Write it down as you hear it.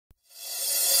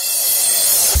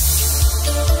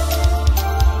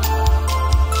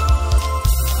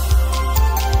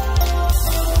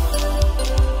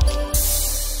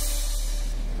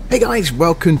Hey guys,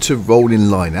 welcome to Rolling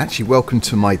Line. Actually, welcome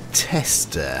to my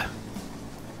test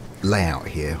layout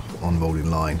here on Rolling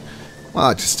Line.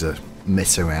 Well, just to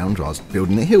mess around. I was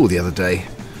building a hill the other day.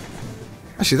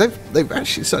 Actually, they've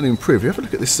actually certainly improved. If you have a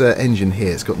look at this engine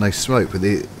here, it's got no smoke, but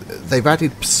they've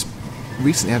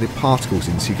recently added particles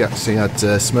in, so you actually had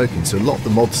smoking. So a lot of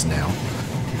the mods now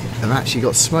have actually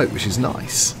got smoke, which is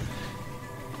nice.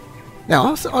 Now,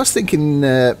 I was thinking,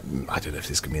 I don't know if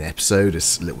this could be an episode, a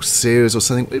little series or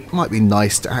something. It might be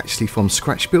nice to actually from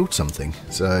scratch build something.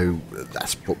 So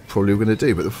that's what probably we're going to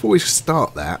do. But before we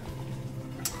start that,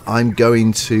 I'm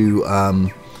going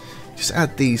to just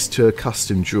add these to a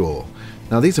custom drawer.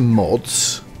 Now, these are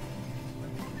mods,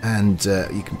 and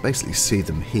you can basically see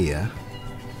them here.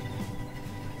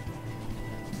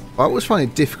 I always find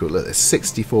it difficult. Look, there's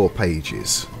 64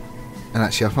 pages. And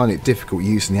actually, I find it difficult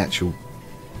using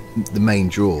the main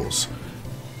drawers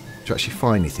to actually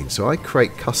find anything, so I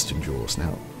create custom drawers.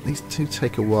 Now these do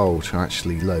take a while to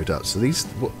actually load up, so these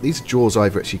drawers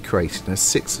I've actually created, there's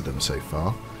 6 of them so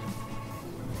far,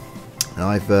 and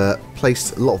I've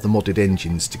placed a lot of the modded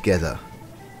engines together.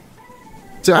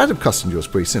 So add a custom drawer is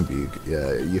pretty simple.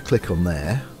 You click on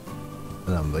there,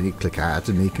 and then you click add,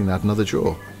 and you can add another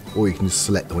drawer, or you can just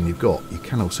select the one you've got. You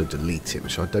can also delete it,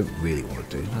 which I don't really want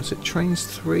to do. Now, is it trains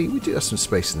 3? We do have some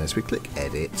space in there, so we click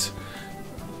edit.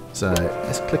 So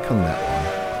let's click on that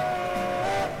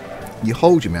one. You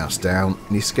hold your mouse down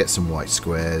and you get some white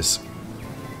squares.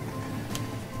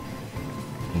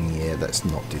 Yeah, let's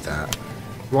not do that.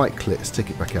 Right click, let's take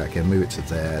it back out again, move it to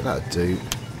there. That'll do.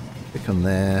 Click on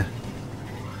there.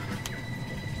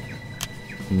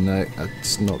 No,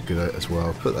 that's not good as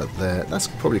well. Put that there. That's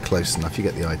probably close enough. You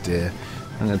get the idea.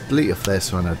 I'm going to delete off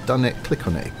this one. I've done it. Click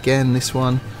on it again. This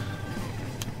one.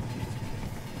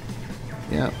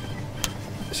 Yeah.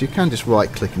 So you can just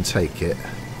right click and take it.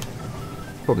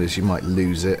 Problem is you might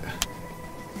lose it.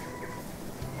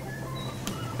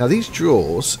 Now these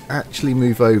drawers actually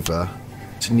move over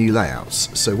to new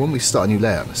layouts. So when we start a new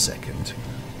layout in a second,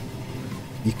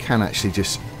 you can actually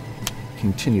just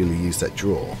continually use that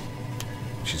drawer,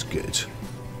 which is good.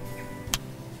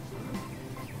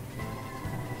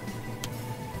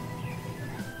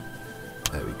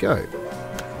 There we go.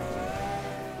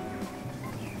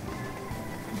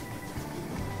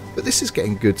 But this is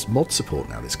getting good mod support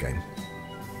now, this game.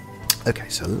 Okay,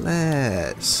 so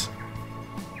let's...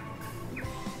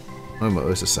 Oh,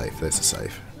 where's the save? There's the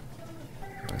save.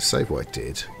 I'll save what I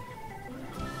did.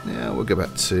 Now we'll go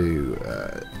back to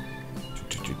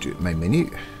main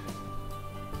menu.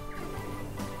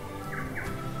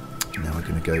 Now we're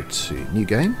going to go to new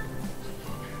game,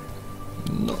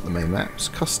 not the main maps,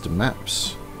 custom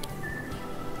maps,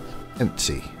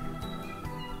 empty.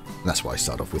 And that's why I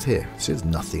start off with here. So there's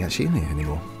nothing actually in here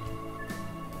anymore.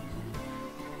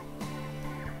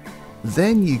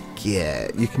 Then you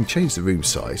can change the room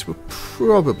size. We'll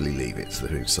probably leave it to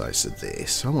the room size of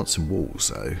this. I want some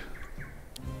walls though.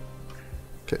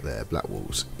 Click there, black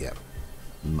walls. Yep,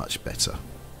 much better.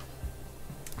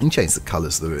 You can change the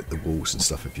colours of the walls and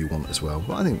stuff if you want as well,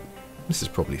 but I think this is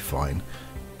probably fine.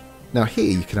 Now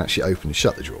here you can actually open and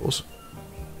shut the drawers,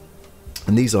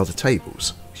 and these are the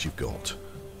tables which you've got.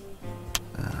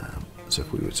 So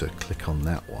if we were to click on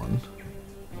that one,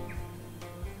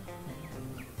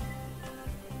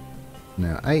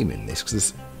 now aim in this,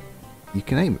 because you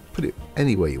can aim it, put it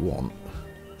anywhere you want.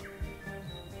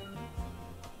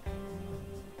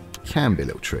 Can be a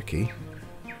little tricky.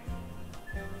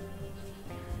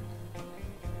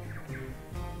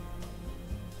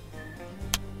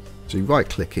 So you right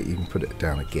click it, you can put it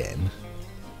down again.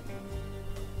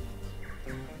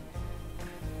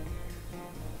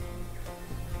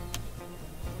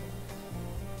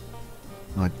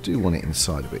 I do want it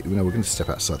inside of it. You know, we're going to step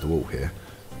outside the wall here.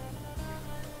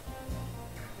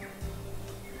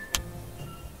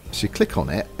 So you click on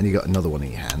it and you got another one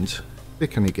in your hand.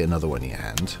 Click on it, you get another one in your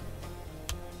hand.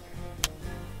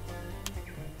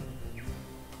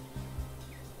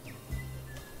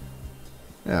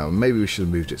 Now, maybe we should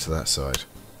have moved it to that side.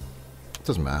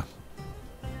 Doesn't matter.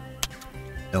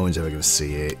 No one's ever going to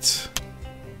see it.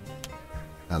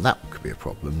 Now that could be a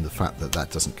problem, the fact that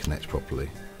that doesn't connect properly.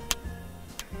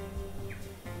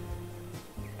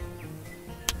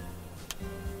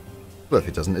 Well, if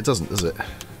it doesn't, does it?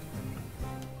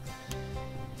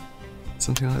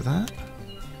 Something like that?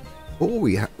 Or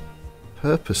we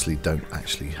purposely don't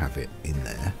actually have it in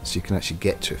there, so you can actually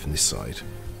get to it from this side.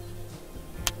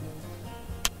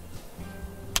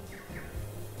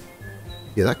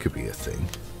 Yeah, that could be a thing.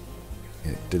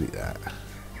 Yeah, delete that.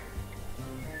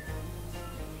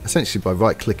 Essentially, by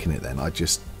right-clicking it then, I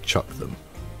just chuck them.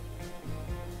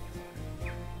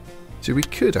 So we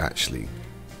could actually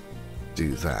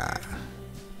do that.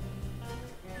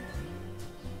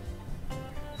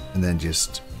 And then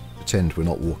just pretend we're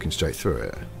not walking straight through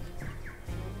it.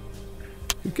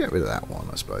 We'll get rid of that one,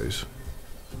 I suppose.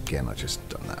 Again, I've just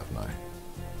done that, haven't I?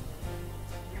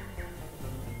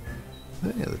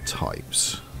 Any other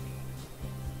types?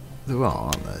 There are,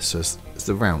 aren't there? So it's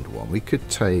the round one. We could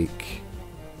take,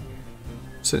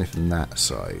 certainly from that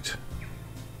side.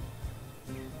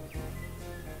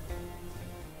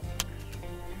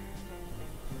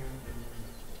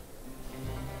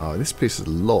 Oh, this piece is a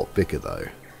lot bigger though.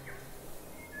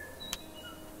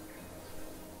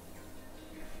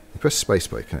 You press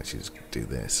spacebar, you can actually just do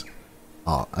this.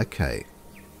 Ah, okay.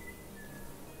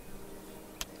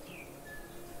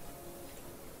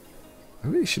 I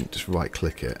really shouldn't just right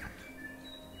click it.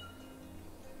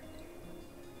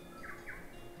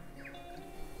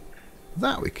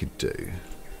 That we could do.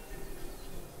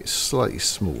 It's slightly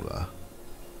smaller.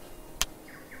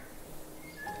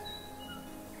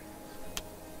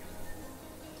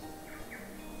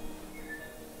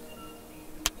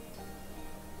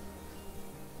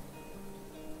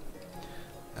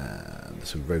 And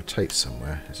this will rotate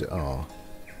somewhere. Is it R?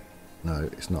 No,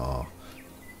 it's not R.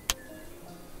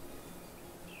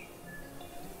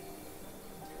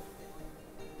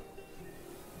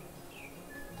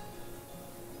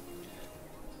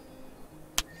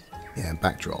 Yeah,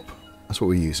 backdrop. That's what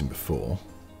we were using before.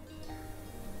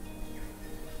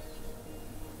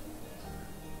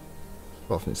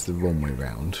 Often it's the wrong way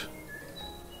round.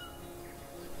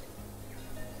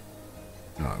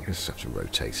 No, we just have to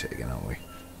rotate it again, aren't we?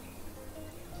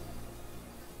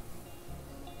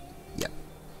 Yep.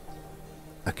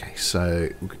 Okay, so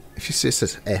if you see it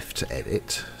says F to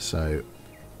edit, so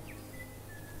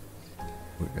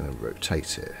we're going to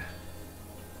rotate it.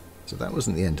 So that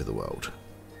wasn't the end of the world.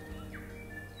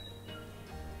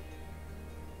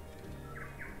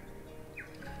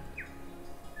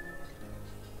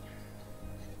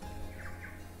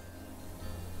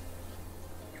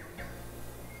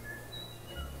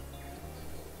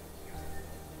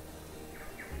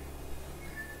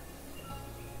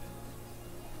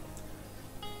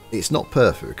 It's not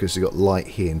perfect because you've got light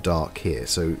here and dark here,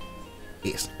 so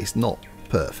it's not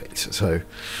perfect. So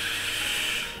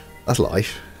that's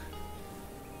life.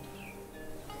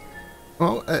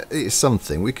 Well, it's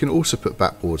something. We can also put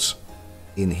backboards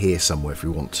in here somewhere if we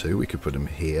want to. We could put them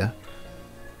here.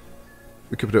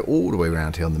 We could put it all the way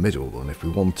around here on the middle one if we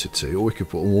wanted to, or we could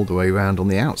put them all the way around on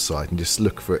the outside and just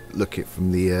look it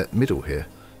from the middle here.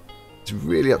 It's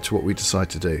really up to what we decide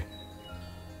to do.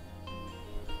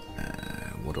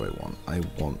 What do I want? I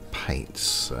want paint,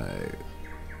 so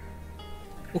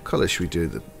what colour should we do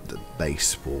the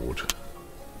baseboard?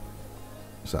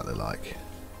 What's that look like?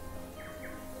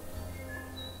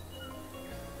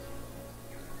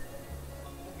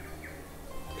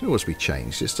 It can always be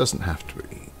changed, this doesn't have to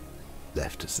be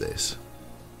left as this.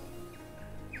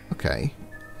 Okay,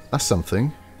 that's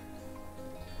something.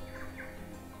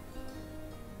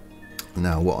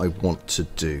 Now what I want to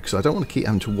do, because I don't want to keep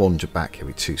having to wander back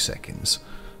every 2 seconds.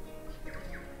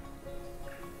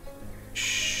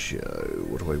 Show,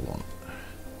 what do I want?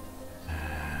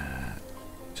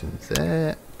 To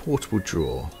there, portable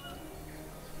drawer.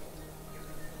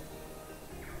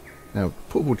 Now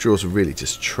portable drawers are really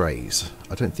just trays.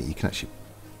 I don't think you can actually...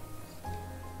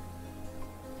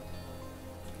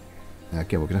 Now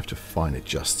again, we're going to have to fine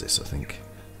adjust this, I think.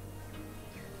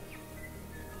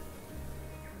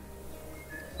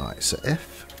 Right, so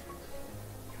F.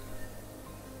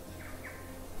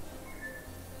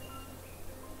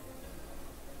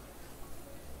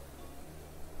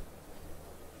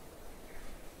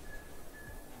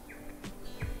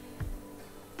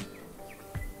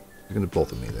 You're going to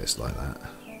bother me this like that.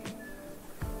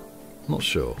 I'm not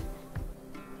sure.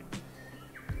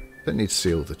 Don't need to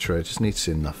see all the tray, just need to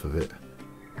see enough of it.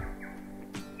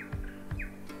 You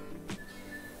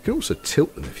can also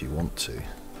tilt them if you want to.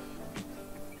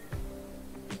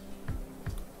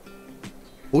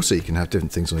 Also, you can have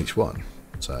different things on each one.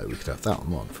 So we could have that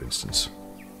on one, for instance.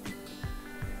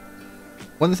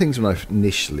 One of the things when I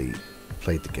initially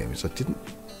played the game is I didn't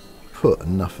put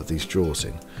enough of these drawers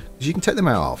in. Because you can take them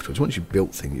out afterwards. Once you've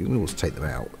built things, you can always take them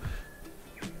out.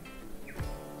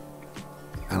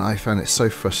 And I found it so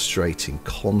frustrating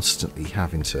constantly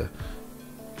having to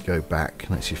go back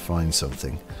and actually find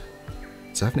something.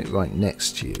 So having it right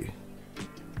next to you.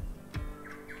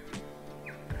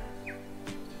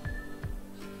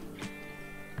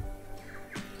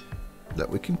 Look,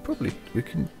 we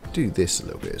can do this a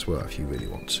little bit as well if you really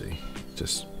want to.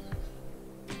 Just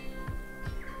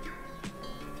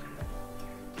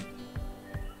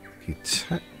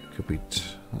Could we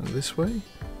this way?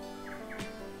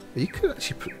 You could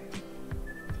actually put...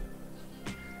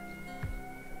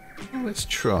 Oh, let's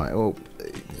try. Oh,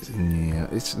 yeah,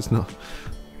 it's not...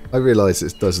 I realise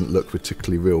it doesn't look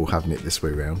particularly real having it this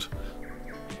way around.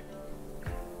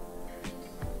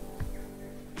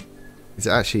 Is it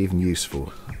actually even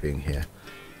useful being here?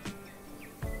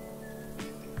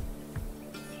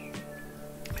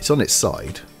 It's on its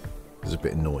side. It's a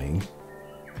bit annoying.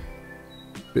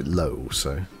 A bit low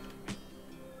also.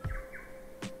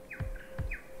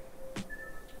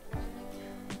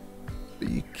 But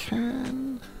you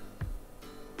can...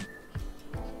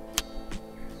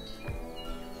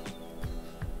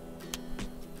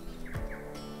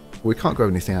 We can't grow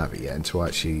anything out of it yet until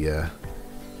actually... I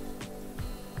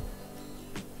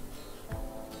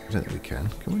don't think we can.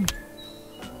 Can we?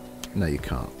 No, you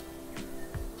can't.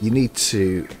 You need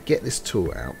to get this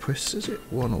tool out. Press, is it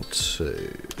 1 or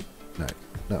 2? No,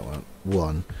 that one.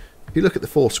 1. If you look at the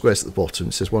 4 squares at the bottom,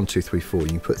 it says 1, 2, 3, 4,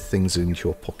 and you put things into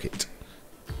your pocket.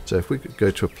 So if we could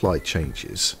go to apply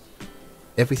changes,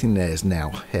 everything there is now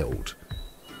held.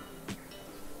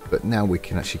 But now we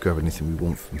can actually grab anything we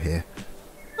want from here.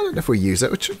 I don't know if we use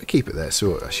that. We'll keep it there.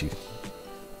 So actually,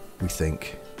 we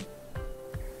think.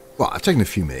 Well, I've taken a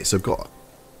few minutes. I've got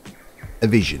a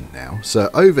vision now.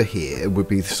 So over here would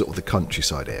be sort of the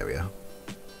countryside area.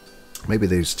 Maybe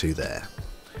those two there.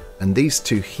 And these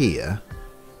two here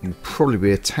will probably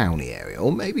be a towny area.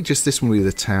 Or maybe just this one will be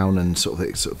the town and sort of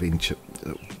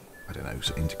I don't know,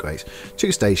 sort of integrates.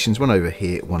 2 stations, one over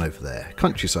here, one over there.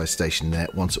 Countryside station there,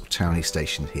 one sort of towny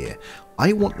station here.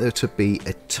 I want there to be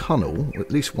a tunnel, or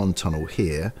at least one tunnel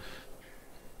here.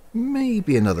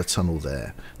 Maybe another tunnel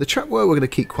there. The track work we're going to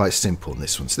keep quite simple on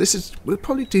this one. So we'll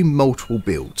probably do multiple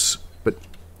builds. But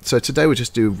so today we'll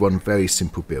just do one very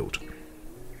simple build.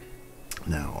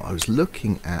 Now, I was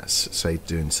looking at, say,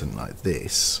 doing something like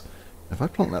this. If I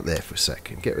plonk that there for a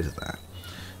second, get rid of that.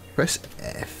 Press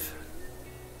F.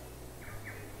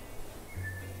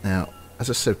 Now, as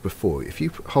I said before, if you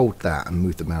hold that and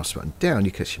move the mouse button down,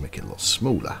 you can actually make it a lot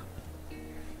smaller.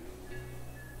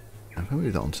 And if I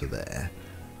move that onto there,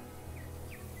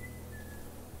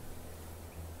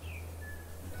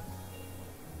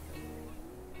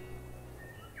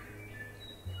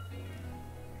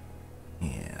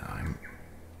 yeah,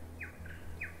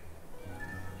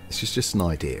 this is just an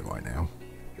idea right now.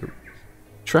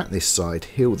 Track this side,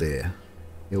 hill there,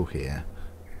 hill here.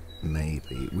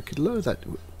 Maybe we could lower that.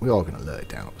 We are going to lower it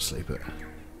down, obviously, but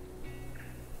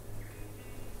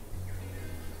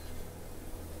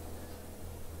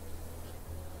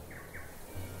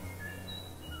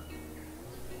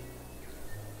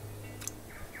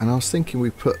and I was thinking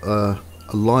we put a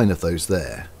line of those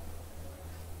there.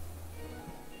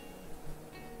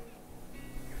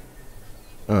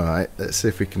 Alright, let's see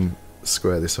if we can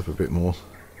square this up a bit more.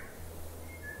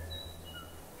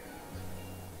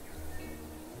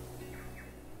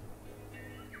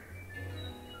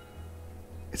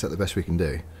 Is that the best we can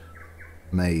do?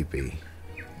 Maybe.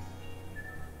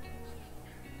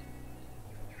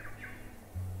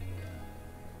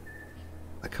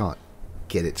 I can't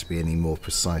get it to be any more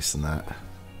precise than that.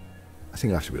 I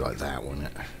think I have to be like that, won't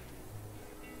it?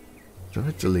 Do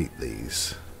I delete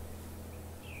these?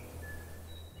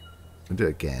 I'll do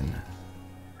it again.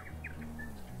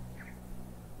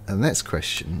 And the next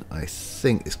question, I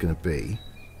think, is going to be: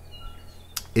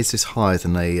 is this higher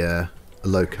than a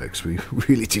loco? Because we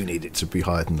really do need it to be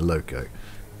higher than the loco.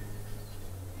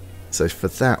 So for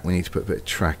that, we need to put a bit of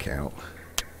track out.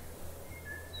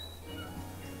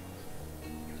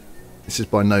 This is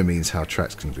by no means how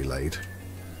track's going to be laid.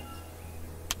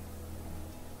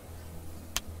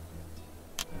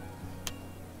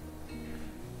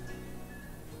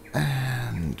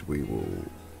 And we will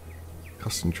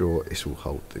custom draw. This will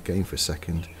hold the game for a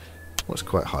second. What's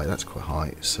quite high? That's quite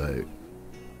high. So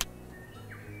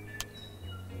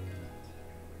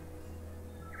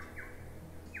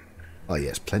oh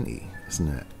yes, plenty, isn't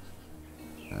it?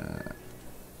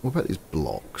 What about these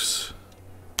blocks?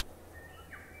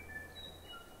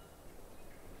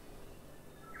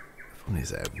 One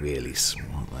is they're really small,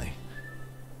 aren't they?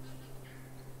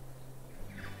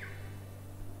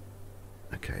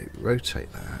 Okay,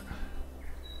 rotate that.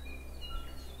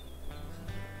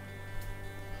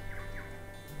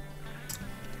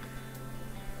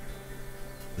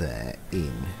 There,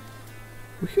 in.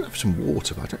 We could have some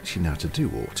water, but I don't actually know how to do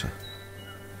water.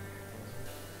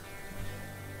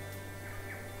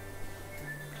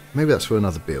 Maybe that's for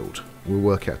another build. We'll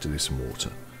work out to do some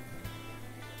water.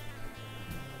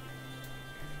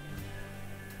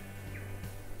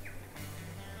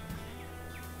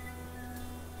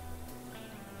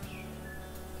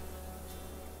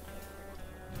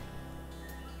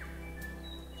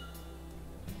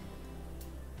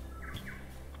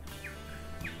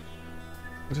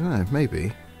 I don't know,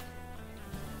 maybe.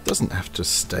 Doesn't have to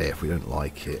stay if we don't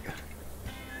like it.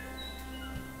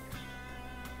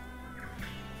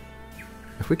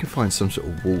 If we can find some sort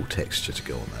of wall texture to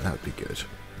go on there, that would be good.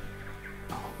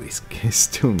 Oh, it's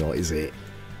still not, is it?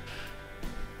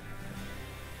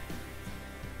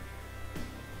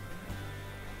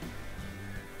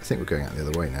 I think we're going out the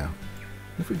other way now.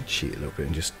 If we can cheat a little bit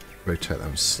and just rotate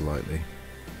them slightly.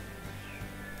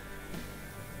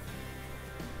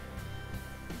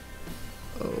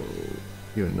 Oh,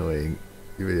 you're annoying.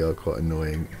 You really are quite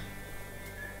annoying.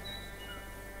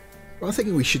 Well, I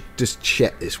think we should just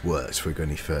check this works before we go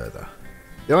any further.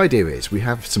 The idea is we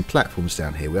have some platforms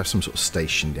down here. We have some sort of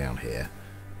station down here.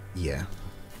 Yeah.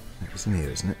 It's in here,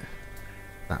 isn't it?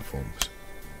 Platforms.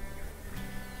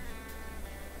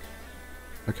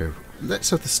 Okay, let's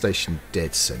have the station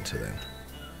dead center then.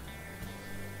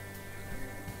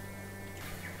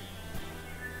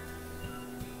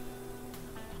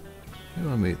 Maybe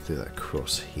I'll move that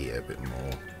across here a bit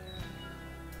more.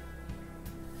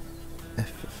 F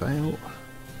for fail.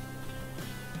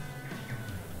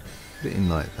 Put it in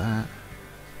like that.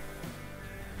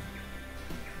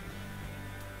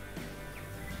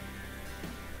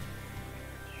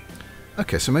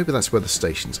 Okay, so maybe that's where the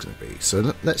station's going to be.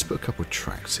 So let's put a couple of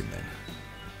tracks in then.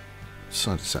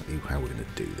 Decide exactly how we're going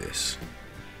to do this.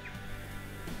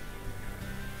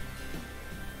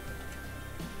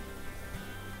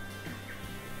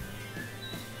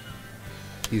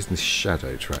 Using this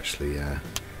shadow to actually... we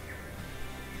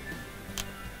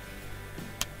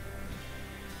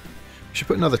should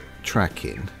put another track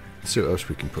in. See what else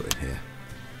we can put in here.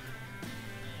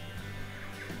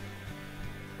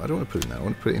 I don't want to put it in there, I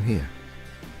want to put it in here.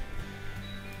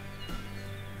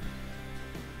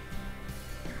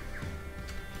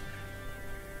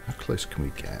 How close can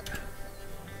we get?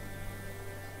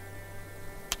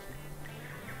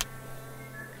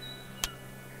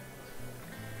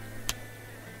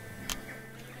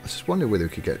 I just wonder whether we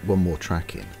could get one more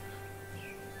track in.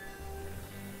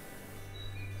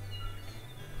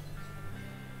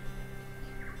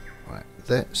 Right,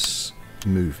 let's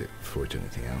move it before we do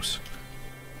anything else.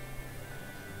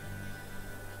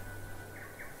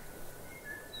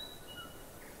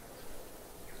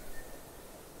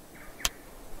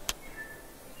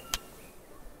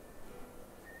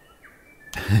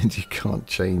 And you can't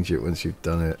change it once you've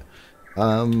done it.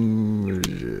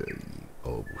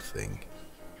 Horrible thing.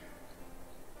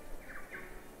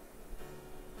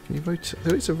 Can you rotate?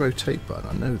 There is a rotate button,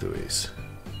 I know there is.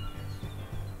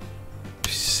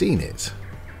 I've seen it.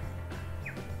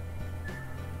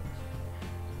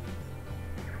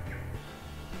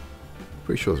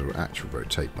 Pretty sure there's an actual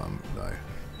rotate button though.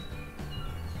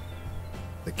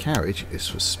 The carriage is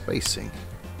for spacing.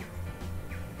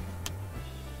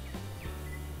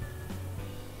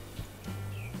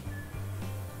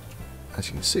 As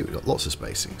you can see, we've got lots of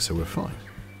spacing, so we're fine.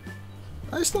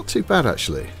 It's not too bad,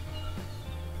 actually.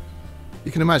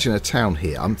 You can imagine a town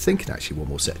here. I'm thinking, actually, one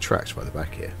more set of tracks by the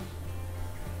back here.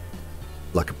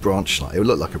 Like a branch line. It would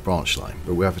look like a branch line,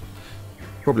 but we have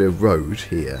probably a road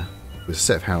here with a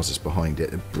set of houses behind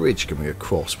it, a bridge coming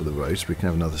across with the road, so we can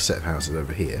have another set of houses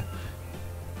over here.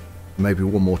 Maybe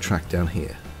one more track down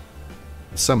here.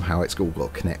 Somehow it's all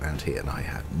got to connect around here, and I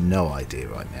have no idea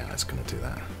right now how it's going to do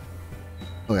that.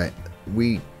 Okay.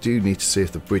 We do need to see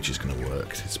if the bridge is going to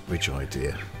work. It's a bridge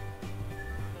idea.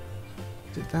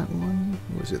 Is it that one?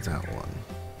 Or is it that one?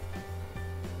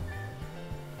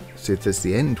 See if there's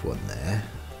the end one there.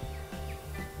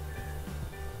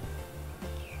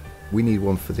 We need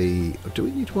one for the... Do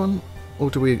we need one? Or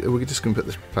are we just going to put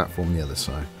this platform on the other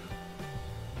side?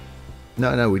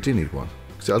 No, we do need one.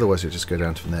 Because otherwise it'll just go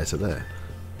down from there to there.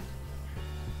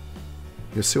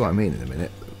 You'll see what I mean in a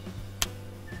minute.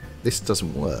 This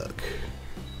doesn't work.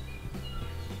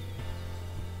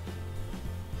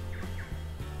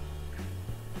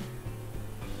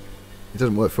 It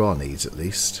doesn't work for our needs, at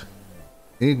least.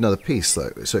 You need another piece,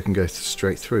 though, so it can go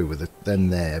straight through with it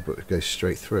then there, but it goes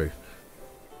straight through.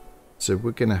 So we're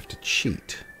going to have to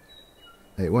cheat.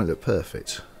 It won't look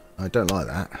perfect. I don't like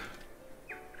that.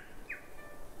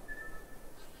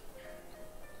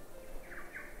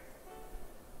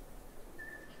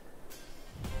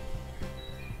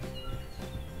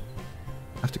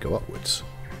 I have to go upwards.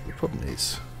 The problem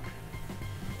is,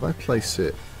 if I place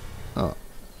it up,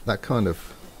 that kind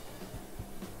of...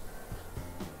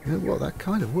 You know what? That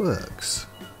kind of works.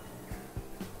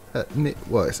 Well,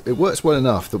 it works well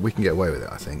enough that we can get away with it,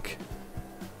 I think.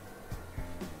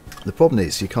 The problem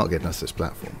is you can't get enough of this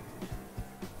platform.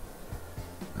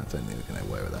 I don't think we can get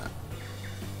away with that.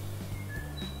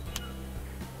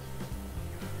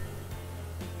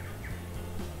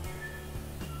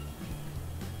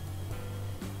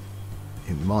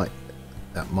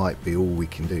 That might be all we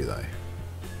can do though.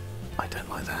 I don't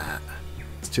like that.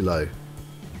 It's too low.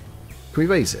 Can we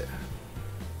raise it?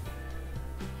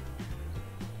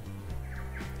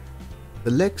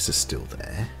 The legs are still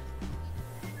there.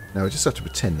 No, I just have to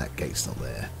pretend that gate's not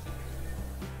there.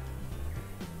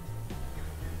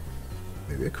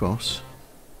 Move it across.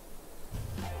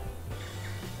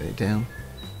 Get it down.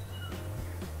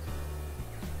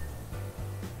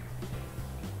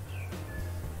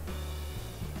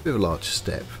 Bit of a large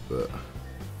step, but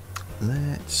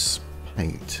let's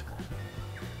paint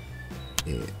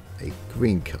it a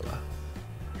green colour.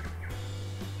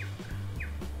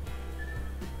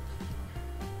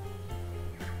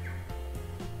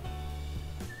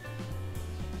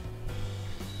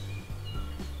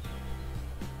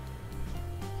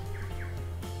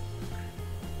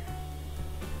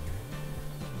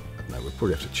 I don't know, we'll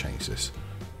probably have to change this.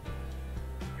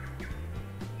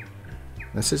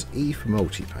 That says E for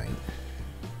multi-paint.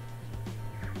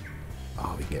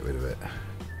 Oh, we can get rid of it.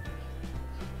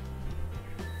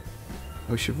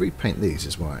 Oh, we should repaint these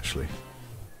as well, actually.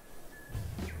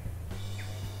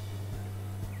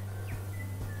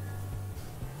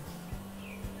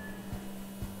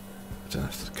 I don't know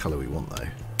if that's the colour we want, though.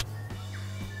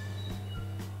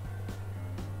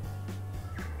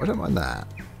 I don't mind that.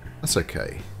 That's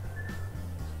okay.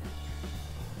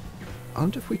 I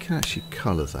wonder if we can actually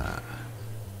colour that.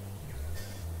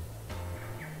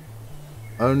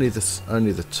 Only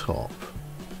the top.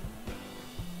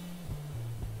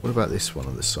 What about this one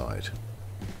on the side?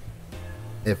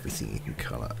 Everything you can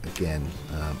colour. Again,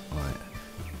 right.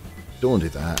 Don't want to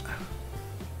do that.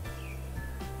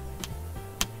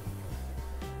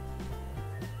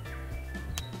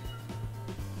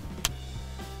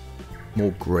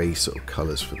 More grey sort of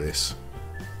colours for this.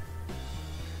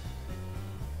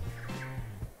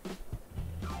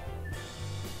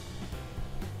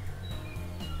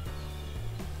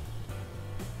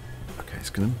 It's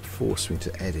going to force me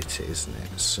to edit it, isn't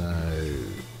it? So,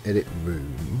 edit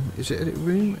room. Is it edit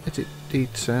room? Edit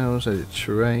details, edit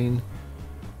terrain.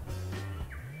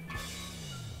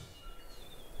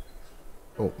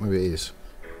 Oh, maybe it is.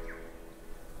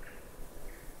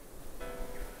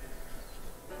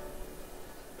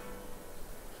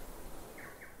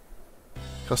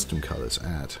 Custom colours,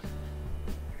 add.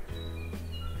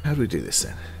 How do we do this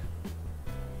then?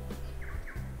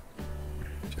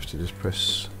 You have to just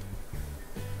press...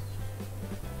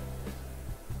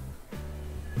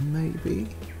 Maybe.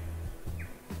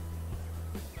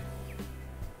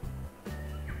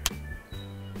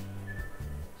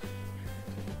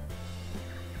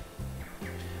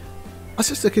 I was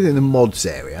just looking in the mods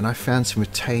area and I found some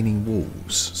retaining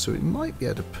walls, so it might be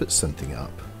able to put something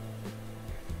up.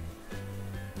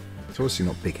 It's obviously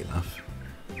not big enough.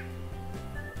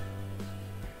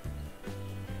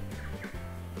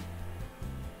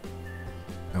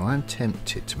 Now I'm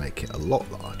tempted to make it a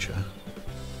lot larger.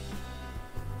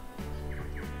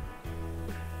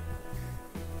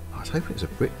 I was hoping it was a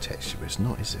brick texture, but it's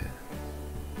not, is it?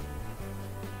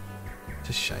 It's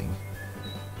a shame.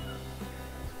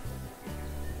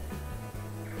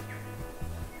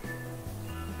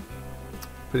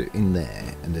 Put it in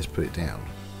there and just put it down.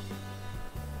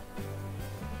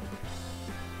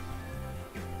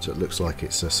 So it looks like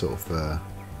it's a sort of...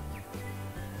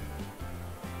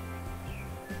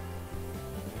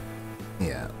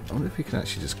 yeah, I wonder if we can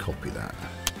actually just copy that.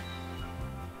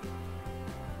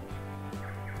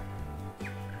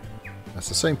 That's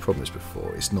the same problem as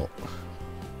before. It's not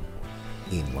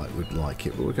in like we'd like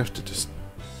it, but we're going to have to just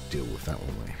deal with that,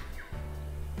 won't we?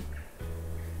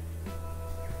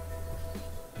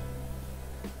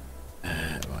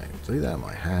 Right, do that in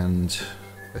my hand.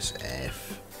 Press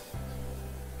F.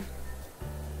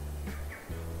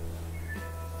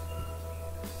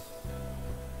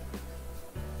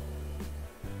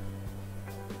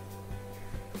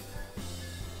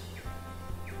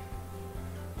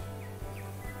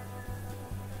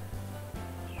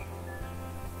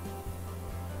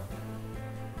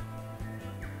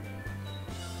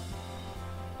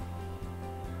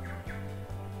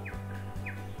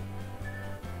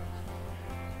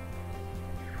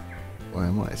 Why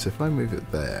am I? So if I move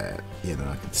it there, yeah, then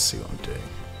I can see what I'm doing.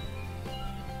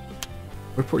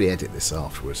 We'll probably edit this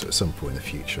afterwards at some point in the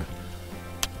future.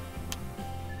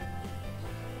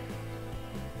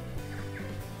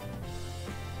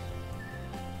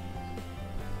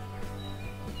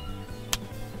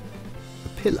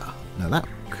 A pillar. Now that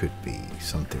could be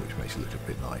something which makes it look a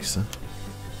bit nicer.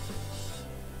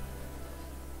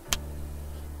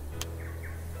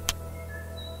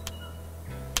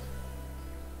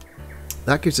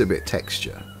 That gives it a bit of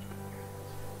texture.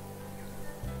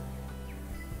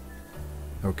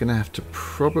 we're going to have to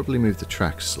probably move the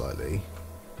track slightly.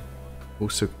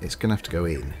 Also, it's going to have to go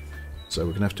in. So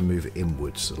we're going to have to move it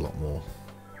inwards a lot more.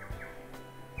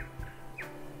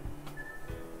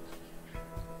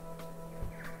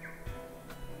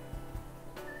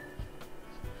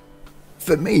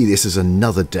 For me, this is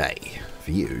another day.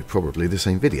 For you, probably the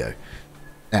same video.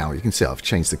 Now, you can see I've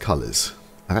changed the colours.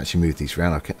 I've actually moved these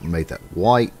around. I've made that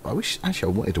white.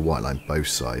 Actually, I wanted a white line both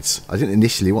sides. I didn't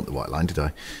initially want the white line, did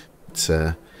I?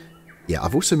 But, yeah,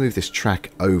 I've also moved this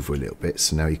track over a little bit,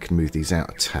 so now you can move these out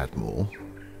a tad more.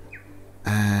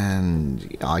 And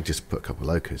yeah, I just put a couple of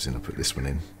locos in. I put this one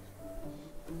in.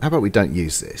 How about we don't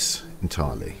use this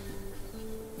entirely?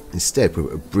 Instead, we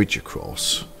put a bridge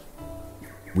across.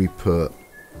 We put...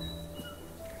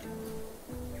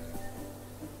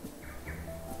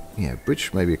 yeah,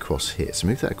 bridge maybe across here. So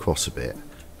move that across a bit.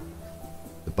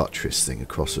 The buttress thing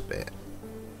across a bit.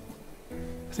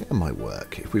 I think that might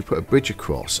work. If we put a bridge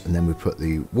across and then we put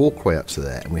the walkway up to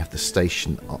there and we have the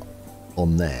station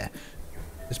on there.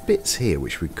 There's bits here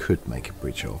which we could make a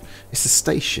bridge of. It's the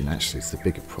station actually, it's the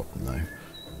bigger problem though.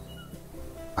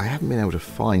 I haven't been able to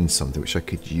find something which I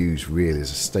could use really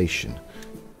as a station.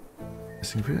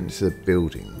 So if we went into the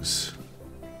buildings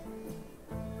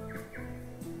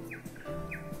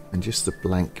and just the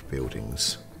blank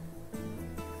buildings,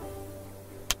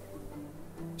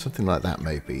 something like that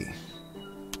maybe.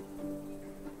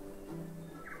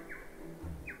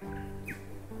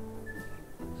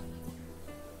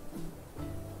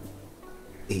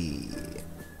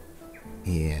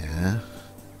 Yeah.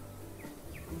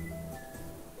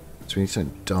 So we need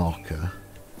something darker.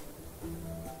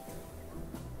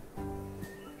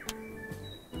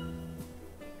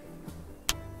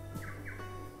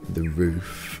 The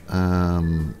roof.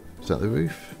 Is that the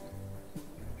roof?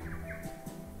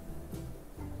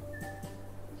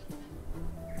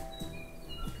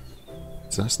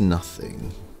 So that's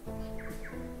nothing.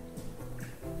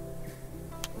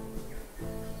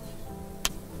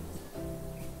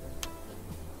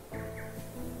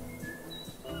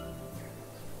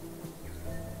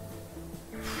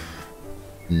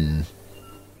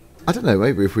 I don't know,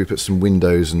 maybe if we put some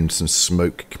windows and some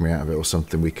smoke coming out of it or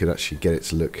something, we could actually get it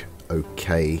to look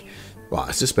okay. Well, I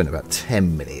just spent about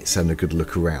 10 minutes having a good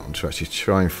look around to actually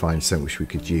try and find something which we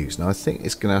could use. Now, I think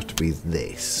it's going to have to be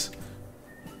this.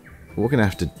 What we're going to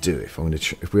have to do if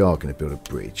we are going to build a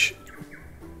bridge.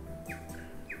 It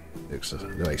looks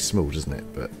very small, doesn't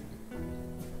it? But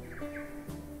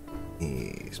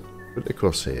put it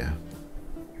across here.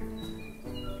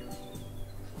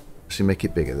 Actually make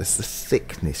it bigger. That's the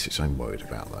thickness which I'm worried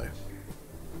about though.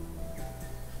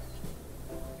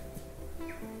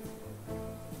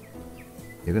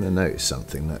 You're going to notice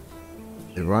something, that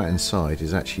the right hand side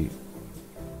is actually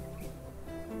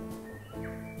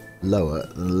lower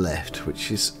than the left,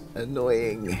 which is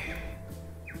annoying.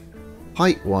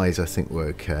 Height wise I think we're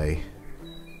okay.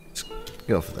 Let's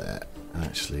get off of that and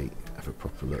actually have a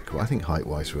proper look. Well, I think height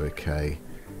wise we're okay.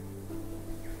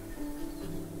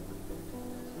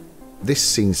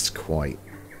 This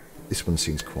one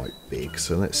seems quite big,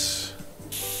 so let's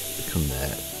click on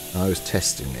there. I was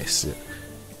testing this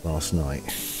last night.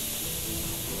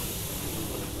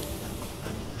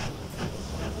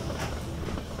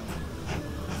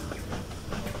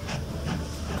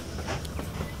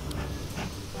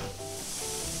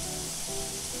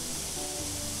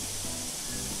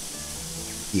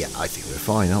 Yeah, I think we're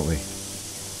fine, aren't we?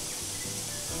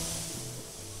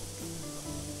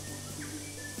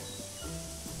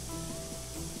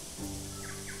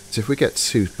 So if we get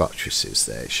 2 buttresses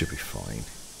there, it should be fine.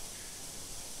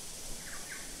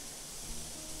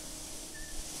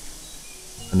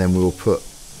 And then we'll put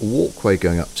a walkway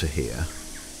going up to here.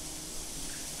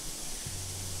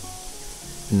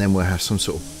 And then we'll have some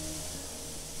sort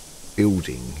of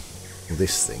building, or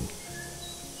this thing.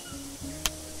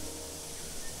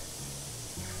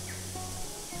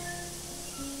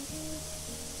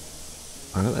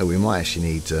 I don't know, we might actually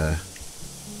need...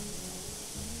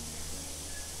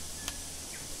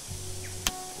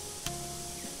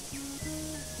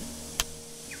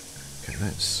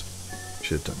 That's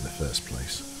should have done in the first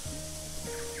place.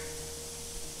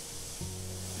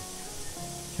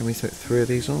 Can we throw 3 of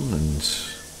these on, and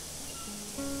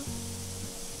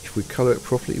if we colour it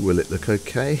properly, will it look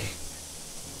okay?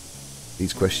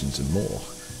 These questions and more.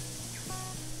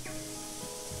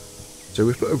 So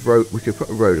we put a road. We could put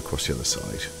a road across the other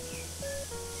side.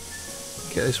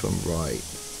 Get this one right.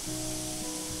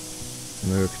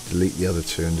 And maybe we could delete the other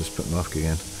 2 and just put them up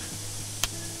again.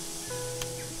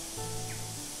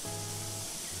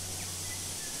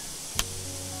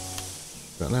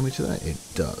 Does that allow me to that? It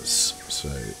does. So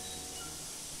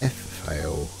F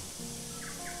fail.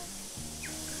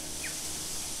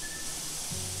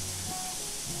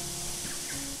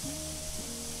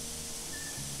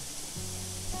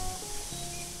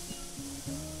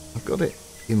 I've got it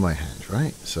in my hand,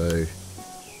 right? So,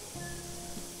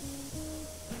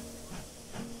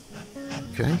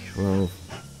 okay, well,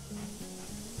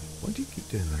 why do you keep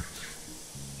doing that?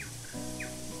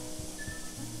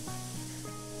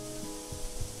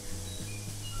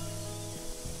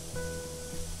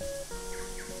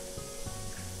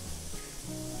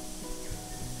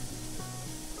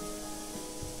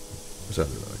 What's that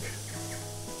look like?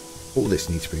 All this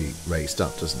needs to be raised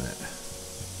up, doesn't it?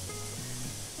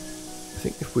 I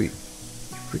think if we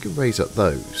could raise up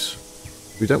those,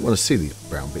 we don't want to see these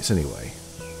brown bits anyway.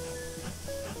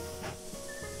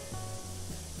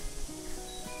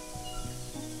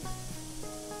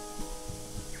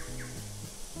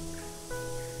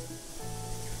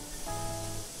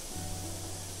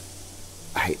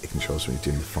 I hate the controls when you're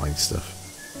doing the fine stuff.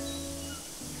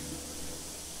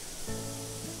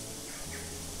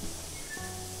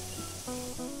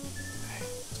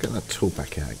 Let's get that tool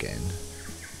back out again.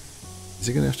 Is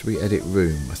it going to have to be edit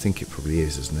room? I think it probably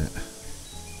is, isn't it?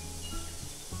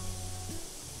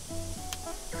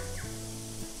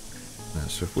 Now,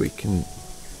 so if we can...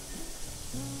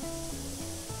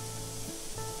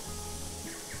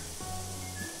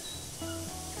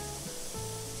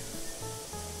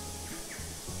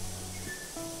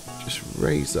 just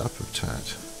raise that up a tad.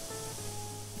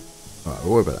 Alright,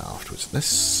 we'll worry about that afterwards.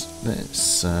 Let's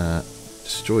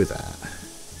destroy that.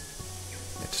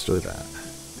 Yeah, destroy that.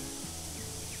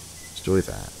 Destroy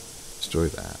that. Destroy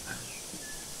that.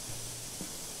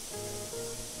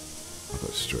 I've got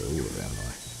to destroy all of it, haven't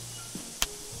I?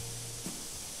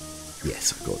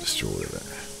 Yes, I've got to destroy all of it.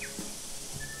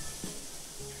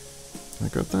 Can I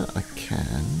grab that? I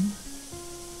can.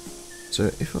 So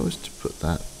if I was to put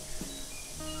that...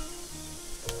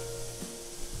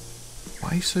 Why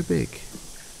are you so big?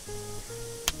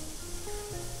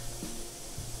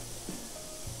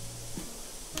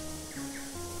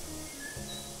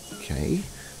 Okay,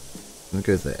 I'm going to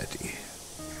go there, do you?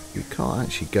 You can't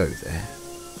actually go there.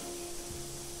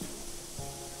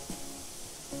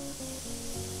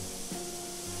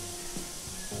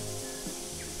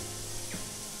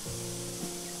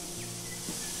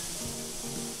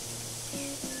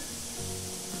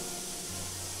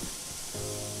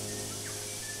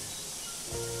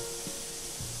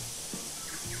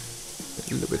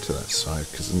 A little bit to that side,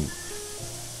 because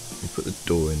you put the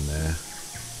door in there.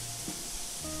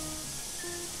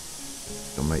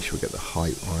 I'll make sure we get the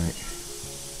height right.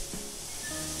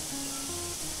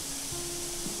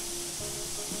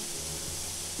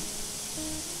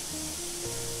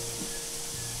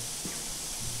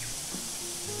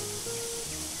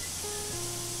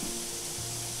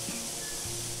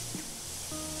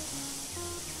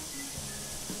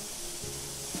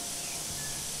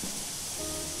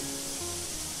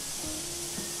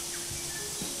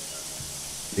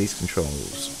 These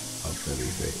controls are very,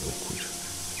 very awkward.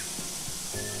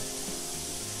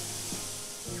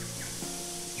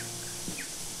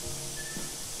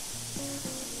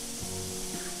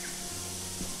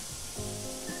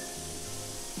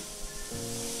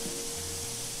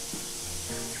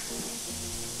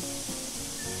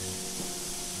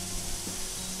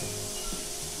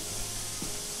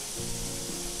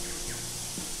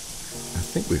 I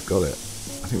think we've got it.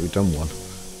 I think we've done one.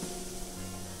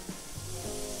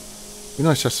 It'd be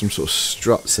nice to have some sort of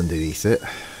struts underneath it.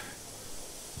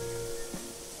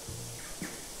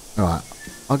 Alright,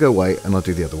 I'll go away and I'll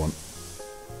do the other one.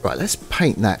 Right, let's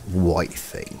paint that white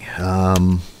thing.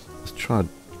 Let's try...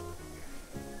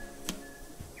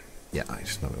 Yeah,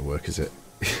 it's not going to work, is it?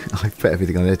 I've put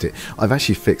everything on edit. I've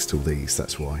actually fixed all these,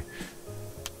 that's why.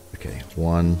 Okay,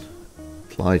 one.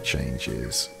 Apply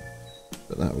changes.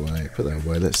 Put that away, put that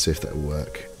away. Let's see if that'll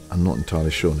work. I'm not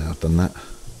entirely sure now I've done that.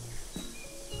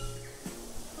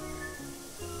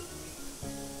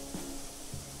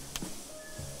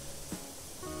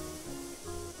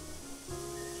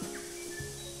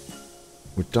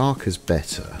 Well, darker's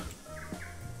better.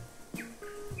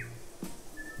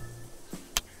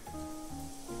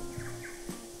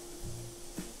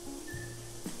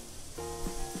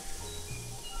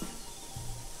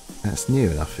 That's near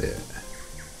enough here.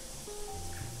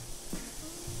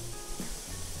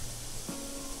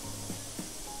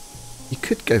 You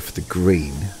could go for the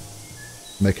green,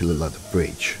 make it look like the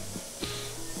bridge.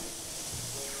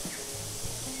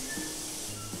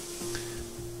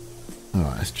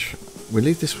 Alright, let's try. We'll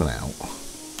leave this one out.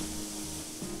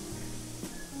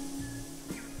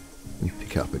 And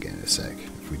pick it up again in a sec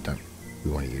if we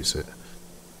want to use it.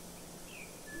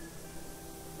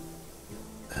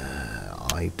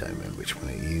 I don't remember which one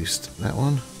it used. That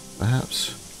one,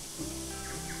 perhaps?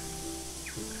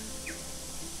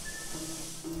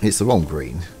 It's the wrong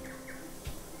green,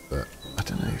 but I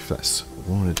don't know if that's what I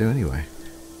want to do anyway.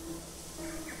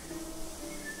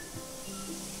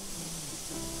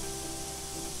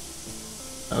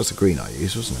 That was the green I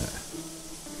used, wasn't it?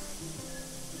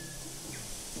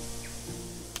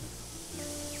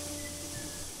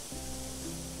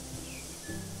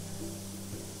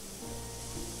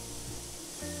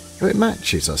 Well, it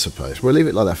matches, I suppose. We'll leave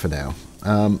it like that for now.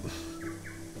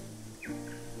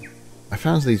 I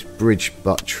found these bridge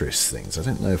buttress things. I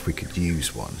don't know if we could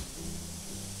use one.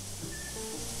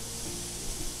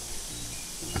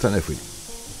 I don't know if we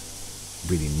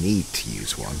really need to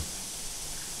use one.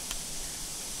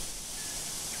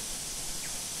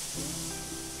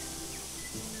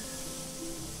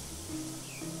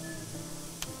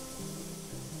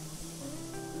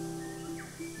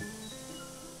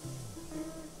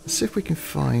 Let's see if we can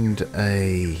find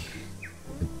a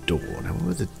door. Now, where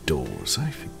are the doors? I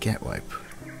forget where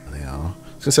they are. I was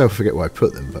going to say I forget where I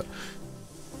put them, but...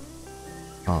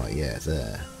 Oh, yeah,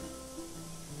 there.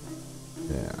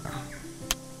 Yeah.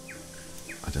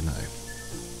 I don't know.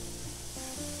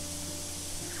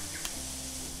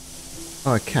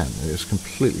 Oh, I can. It was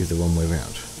completely the wrong way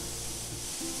around.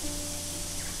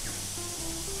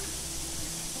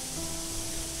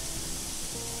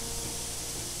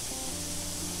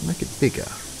 Make it bigger.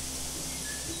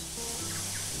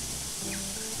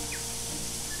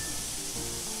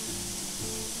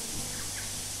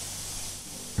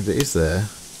 If it is there,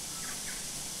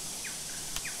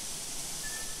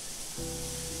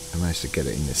 I managed to get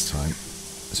it in this time.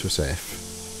 This was F.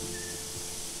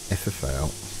 F for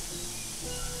fail.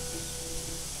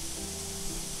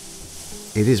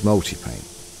 It is multi-paint.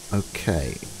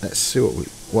 Okay, let's see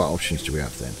what options do we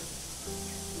have then.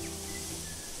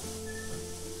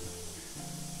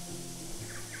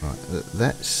 Right,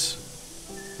 let's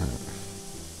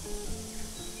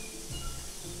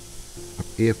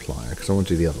applier because I want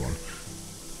to do the other one.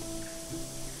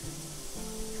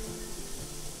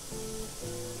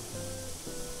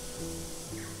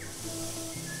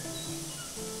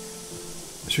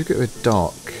 Should we go with a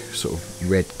dark sort of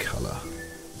red colour?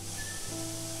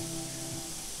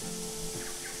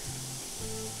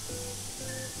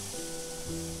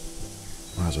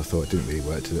 As I thought, it didn't really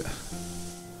work, did it?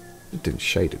 It didn't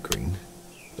shade of green.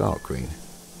 Dark green.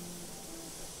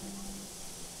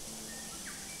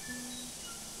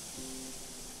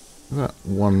 What about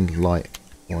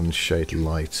one shade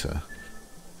lighter?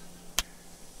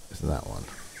 Is that one?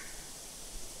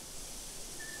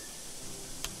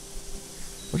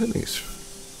 I don't think it's...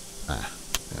 yeah.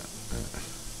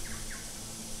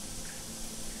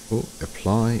 Oh,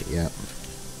 apply, yeah.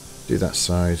 Do that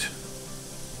side.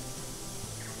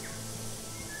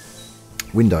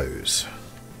 Windows.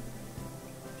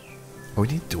 Oh, we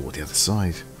need a door the other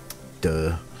side.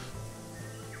 Duh.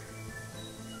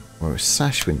 Well,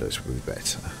 sash windows would be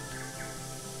better.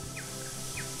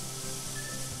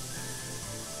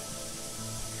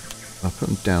 I'll put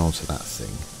them down onto that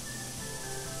thing.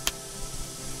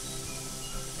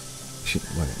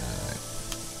 Wait, no.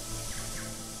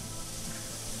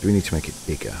 Do we need to make it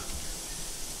bigger?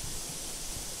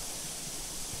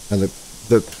 And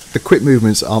the quick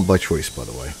movements aren't by choice, by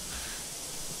the way.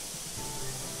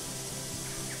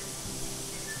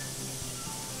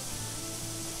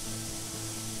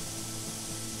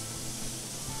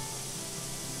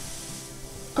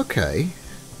 Okay.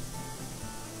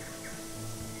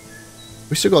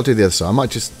 We still got to do the other side. I might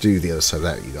just do the other side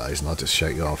without you guys, and I'll just show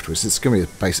you afterwards. It's going to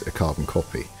be basically a carbon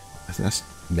copy. I think that's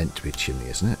meant to be a chimney,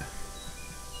 isn't it?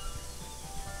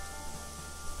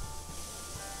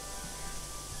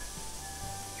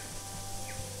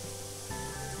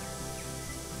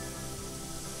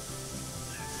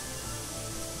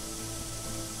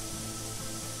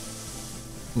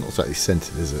 Not exactly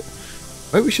centered, is it?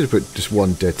 Maybe we should have put just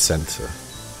one dead center.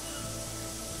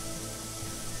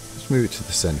 Let's move it to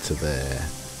the center there.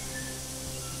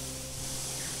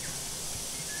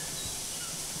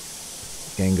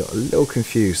 Again, got a little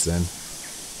confused then.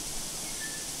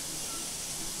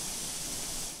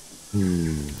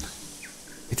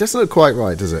 It doesn't look quite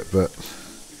right, does it? But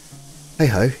hey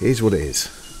ho, it is what it is.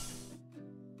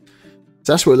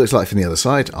 So that's what it looks like from the other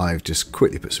side. I've just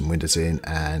quickly put some windows in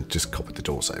and just copied the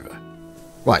doors over.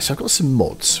 Right, so I've got some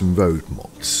mods, some road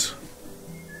mods.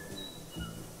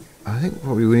 I think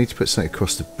probably we need to put something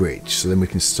across the bridge, so then we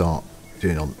can start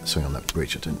doing something on that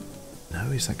bridge. I don't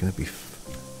know, is that going to be...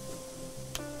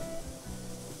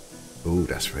 Oh,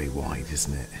 that's very wide,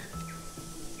 isn't it?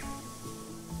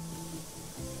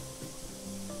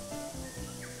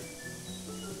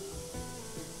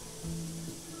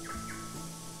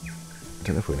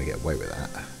 don't know if we're going to get away with that.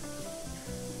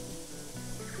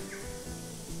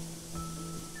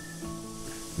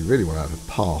 We really want to have a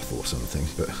path or something,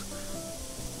 but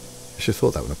I should have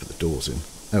thought that when I put the doors in.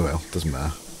 Oh well, doesn't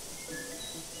matter.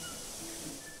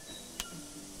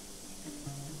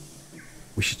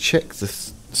 We should check the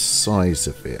size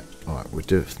of it. Alright, we'll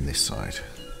do it from this side.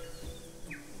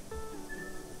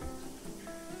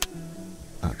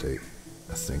 That'll do,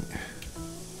 I think.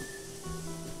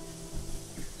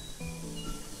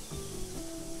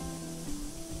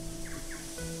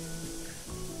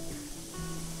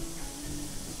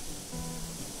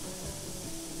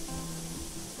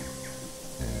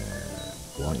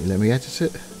 Why don't you let me edit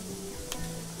it?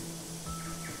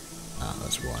 Ah,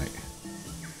 that's right.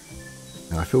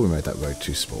 Now, I feel we made that road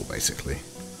too small, basically.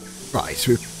 Right,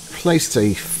 so we've placed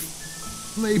a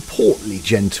very portly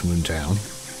gentleman down.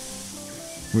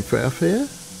 Can we put it up here?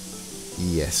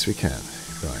 Yes, we can.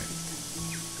 Right.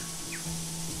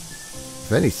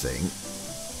 If anything,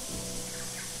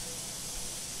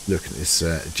 look at this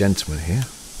gentleman here.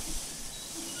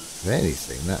 If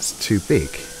anything, that's too big.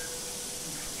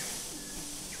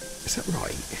 Is that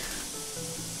right?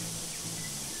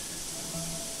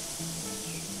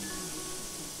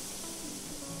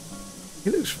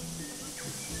 It looks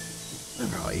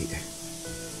alright.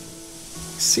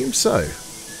 Seems so.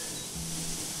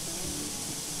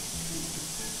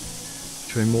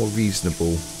 To a more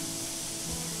reasonable.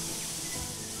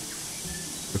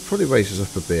 We'll probably raise this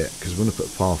up a bit because we want to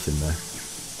put a path in there.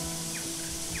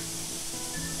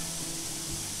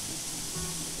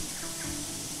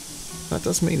 That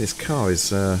does mean this car is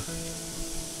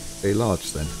very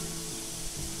large then.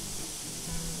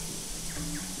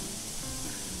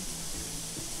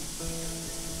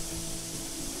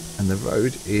 And the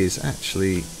road is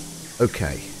actually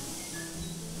okay.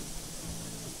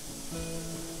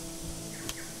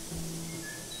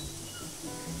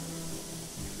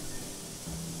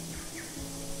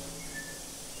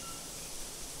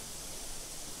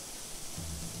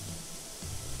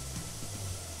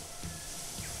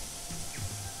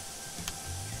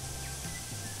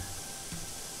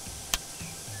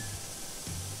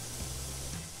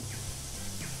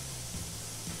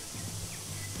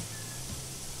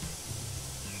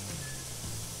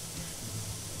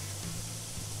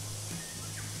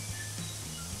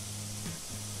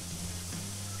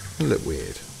 Look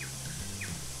weird,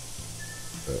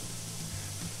 but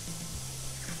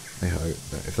hey ho,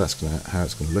 if that's how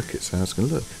it's gonna look, it's how it's gonna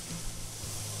look.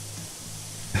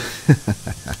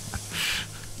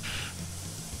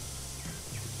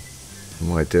 The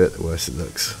more I do it, the worse it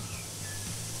looks.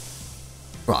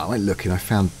 Right, I went looking, I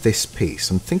found this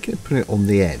piece. I'm thinking of putting it on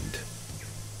the end.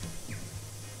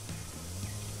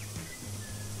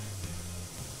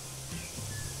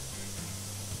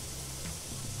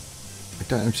 I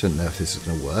don't 100% know if this is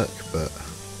going to work, but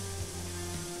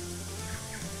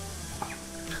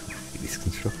these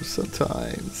controls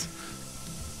sometimes.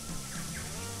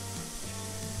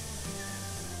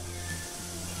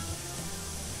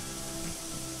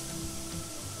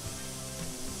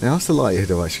 Now, what's the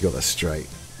likelihood I've actually got that straight?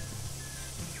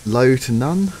 Low to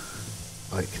none?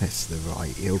 Oh, it connects to the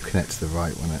right. It'll connect to the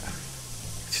right, won't it?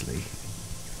 Actually,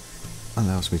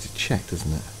 allows me to check,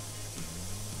 doesn't it?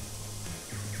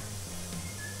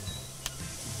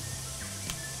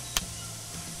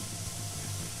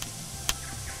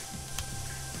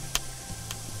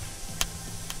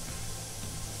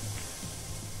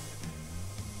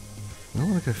 I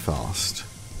want to go fast.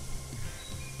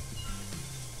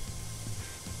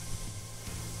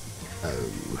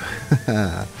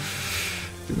 Oh,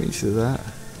 didn't mean to do that.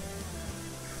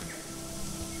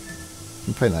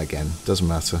 I'll paint that again, doesn't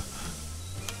matter.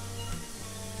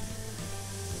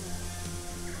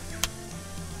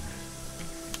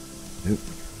 Nope,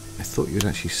 I thought you'd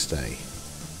actually stay.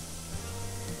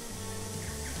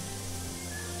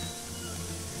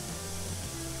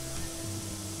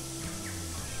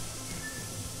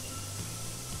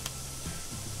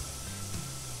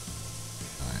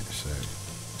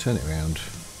 Turn it around.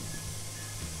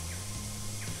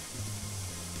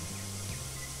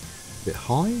 A bit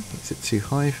high? Is it too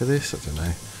high for this? I don't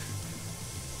know.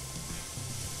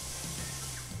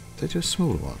 Did they do a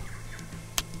smaller one?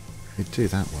 They do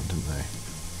that one, didn't they?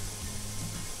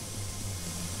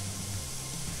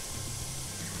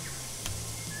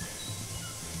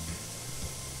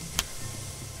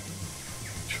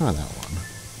 Try that one.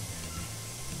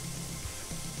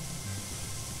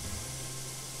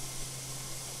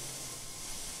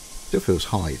 Still feels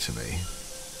high to me.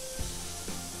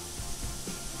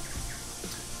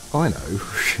 Oh, I know.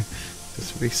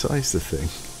 Just resize the thing.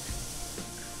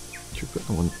 Should we put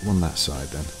one that side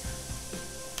then?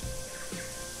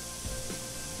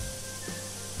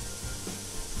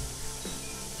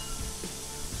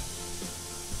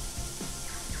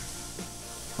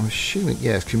 I'm assuming,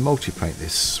 yeah, if you multi-paint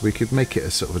this, we could make it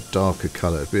a sort of a darker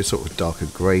colour. It'd be a sort of darker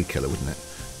grey colour, wouldn't it?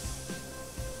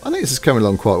 I think this is coming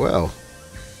along quite well.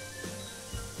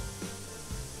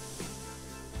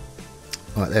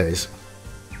 Right, there it is.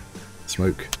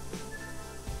 Smoke.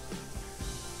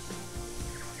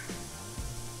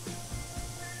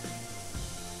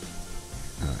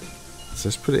 Alright, so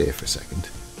let's put it here for a second.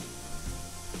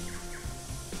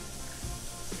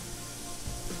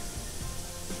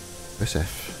 Press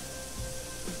F.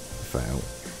 Fail.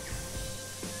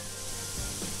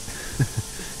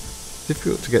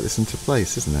 Difficult to get this into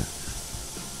place, isn't it?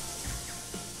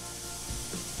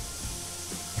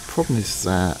 The problem is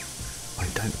that I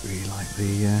don't really like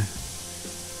the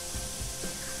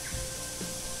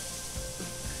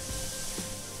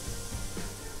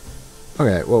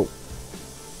okay, well,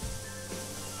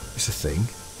 it's a thing.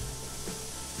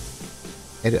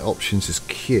 Edit options is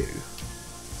Q.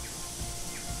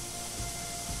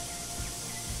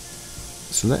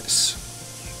 So let's,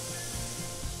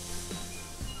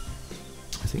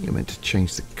 I think you're meant to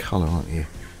change the colour, aren't you?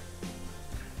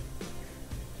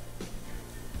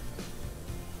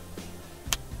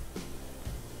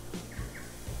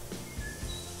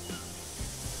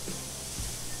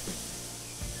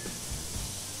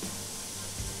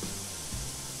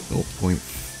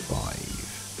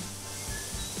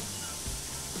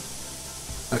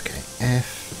 Okay,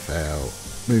 F, L,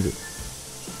 move it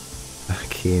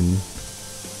back in.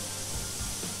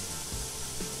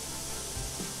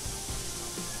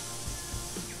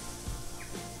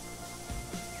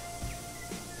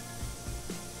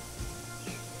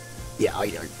 Yeah,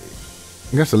 I'm going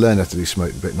to have to learn how to do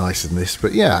smoke a bit nicer than this,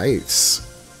 but yeah, it's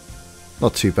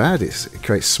not too bad. It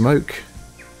creates smoke.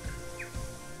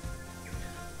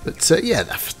 But yeah,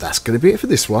 that's going to be it for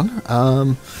this one.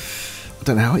 I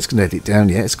don't know how it's going to edit down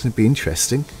yet. It's going to be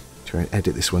interesting. Try and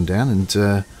edit this one down,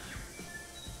 and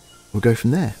we'll go from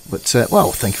there. But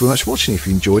well, thank you very much for watching. If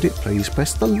you enjoyed it, please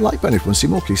press the like button. If you want to see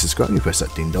more, please subscribe and press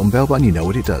that ding dong bell button. You know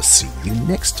what it does. See you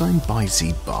next time. Bye,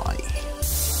 bye.